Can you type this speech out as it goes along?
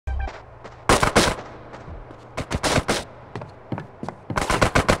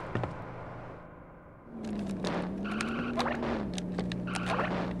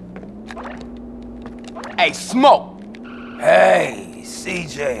Hey, Smoke! Hey,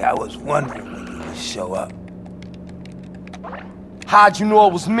 CJ, I was wondering when you would show up. How'd you know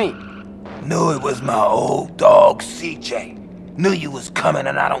it was me? Knew it was my old dog, CJ. Knew you was coming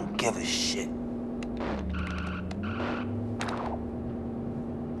and I don't give a shit.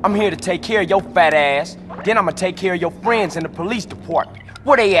 I'm here to take care of your fat ass. Then I'm gonna take care of your friends in the police department.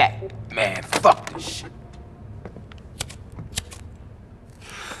 Where they at? Man, fuck this shit.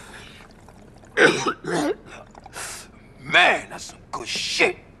 Man, that's some good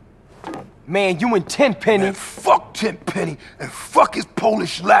shit. Man, you and Tenpenny. Man, fuck Tenpenny, and fuck his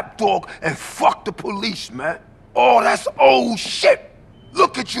Polish lapdog, and fuck the police, man. Oh, that's old shit.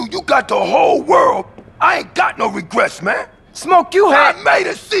 Look at you, you got the whole world. I ain't got no regrets, man. Smoke, you had... I made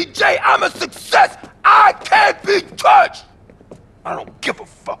it, CJ. I'm a success. I can't be touched. I don't give a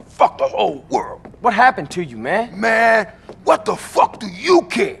fuck. Fuck the whole world. What happened to you, man? Man, what the fuck do you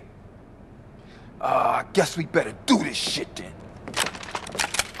care? I guess we better do this shit then.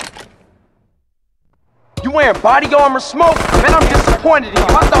 You wearing body armor, Smoke? Man, I'm disappointed in you.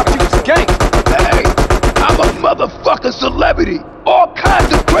 I thought you was gangster. Hey, I'm a motherfucking celebrity. All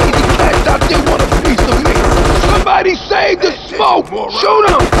kinds of crazy cats out there want a piece of me. Somebody save the Smoke. Shoot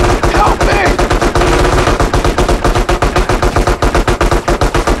him. Help me.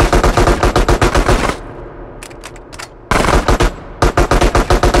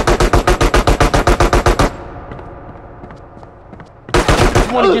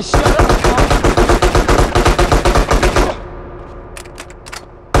 You wanna get shut up?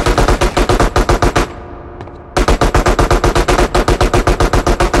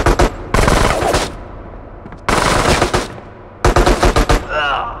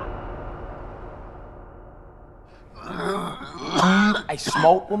 Hey,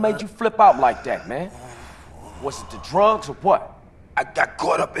 Smoke, what made you flip out like that, man? Was it the drugs or what? I got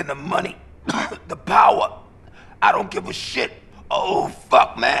caught up in the money, the power. I don't give a shit. Oh,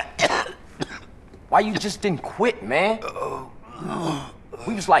 fuck, man. Why you just didn't quit, man?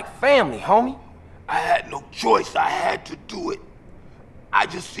 We was like family, homie. I had no choice. I had to do it. I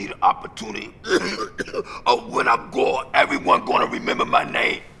just see the opportunity of when I'm gone, everyone gonna remember my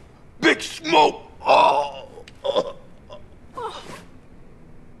name. Big Smoke.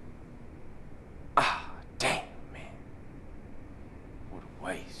 Damn, man. What a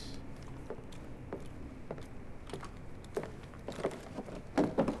waste.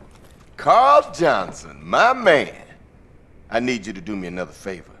 Carl Johnson, my man. I need you to do me another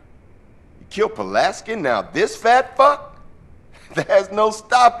favor. You killed Pulaski, now this fat fuck? There's no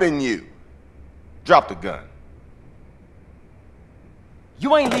stopping you. Drop the gun.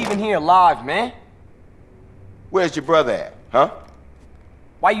 You ain't leaving here alive, man. Where's your brother at, huh?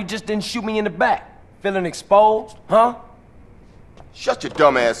 Why you just didn't shoot me in the back? Feeling exposed, huh? Shut your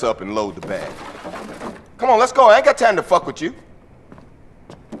dumb ass up and load the bag. Come on, let's go. I ain't got time to fuck with you.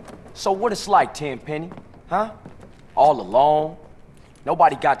 So what it's like, Tenpenny, huh? All alone?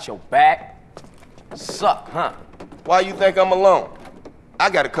 Nobody got your back? Suck, huh? Why you think I'm alone? I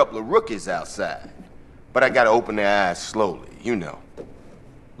got a couple of rookies outside. But I gotta open their eyes slowly, you know.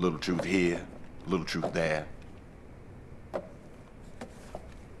 Little truth here, little truth there.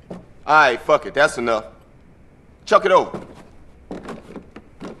 Alright, fuck it, that's enough. Chuck it over.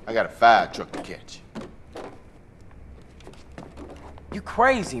 I got a fire truck to catch. You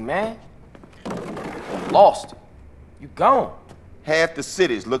crazy, man. Lost it. You gone. Half the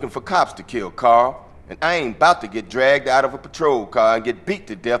city's looking for cops to kill, Carl. And I ain't about to get dragged out of a patrol car and get beat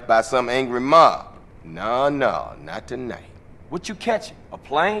to death by some angry mob. No, not tonight. What you catching? A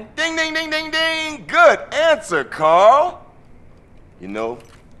plane? Ding, ding, ding, ding, ding! Good answer, Carl! You know,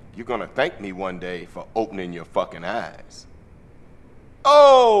 you're gonna thank me one day for opening your fucking eyes.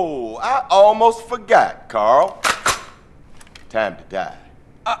 Oh, I almost forgot, Carl. Time to die.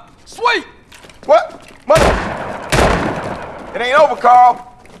 Sweet! What? Mother... It ain't over,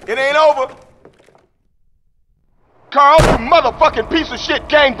 Carl. It ain't over. Carl, you motherfucking piece of shit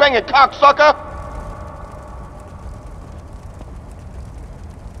gang-banging cocksucker!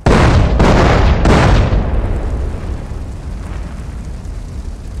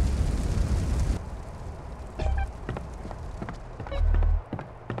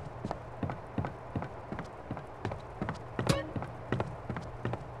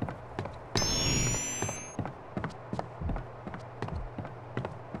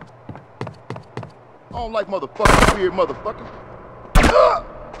 I don't like motherfuckers, weird motherfuckers.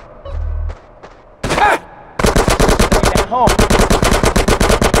 At home.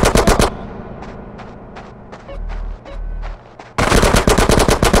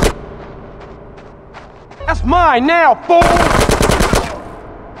 That's mine now, fool!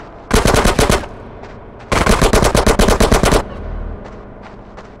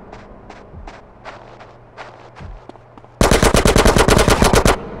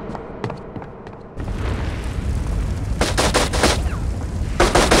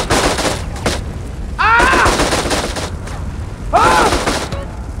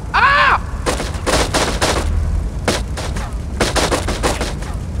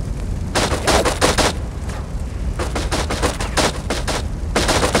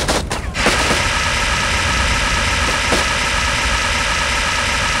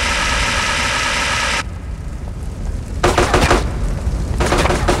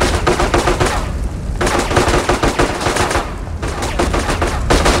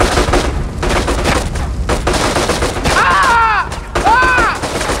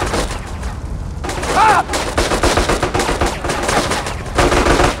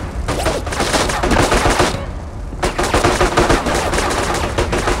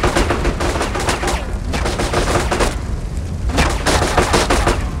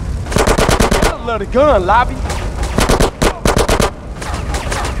 of the gun, Lobby.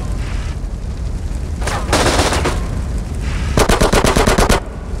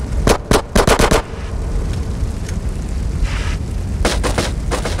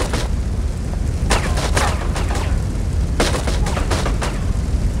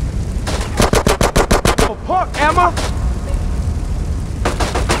 Emma?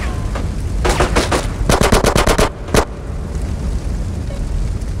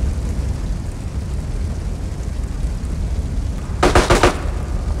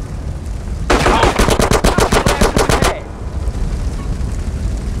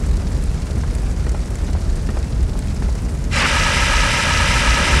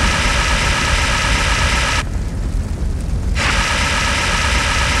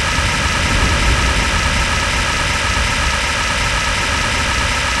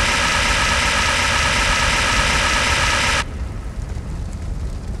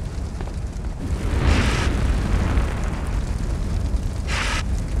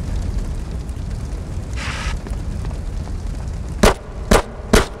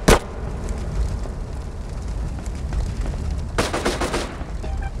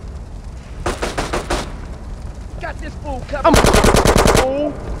 This fool coming.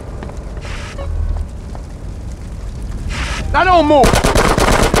 Fool. Now don't move.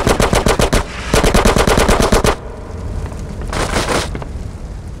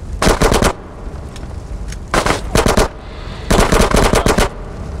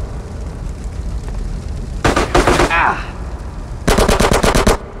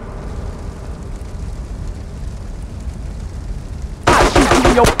 Shoot you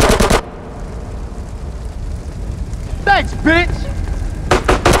in your... Thanks, bitch!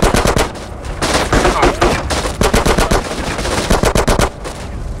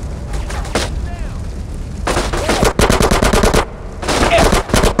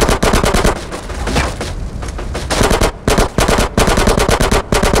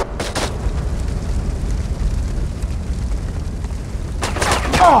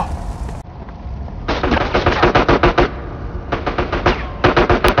 Oh!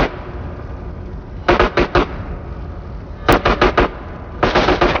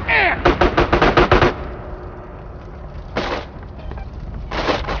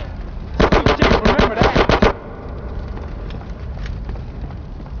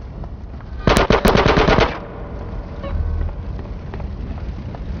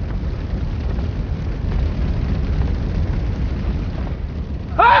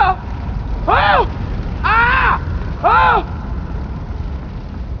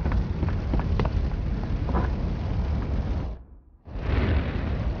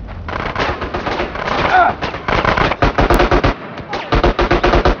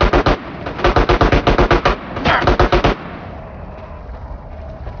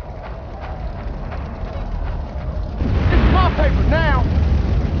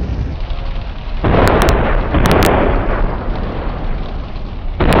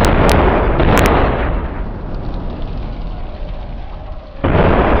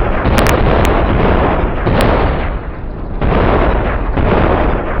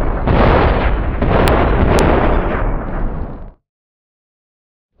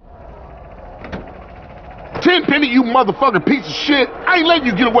 Tenpenny, you motherfucking piece of shit. I ain't letting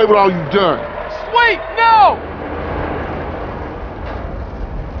you get away with all you done. Sweet, no!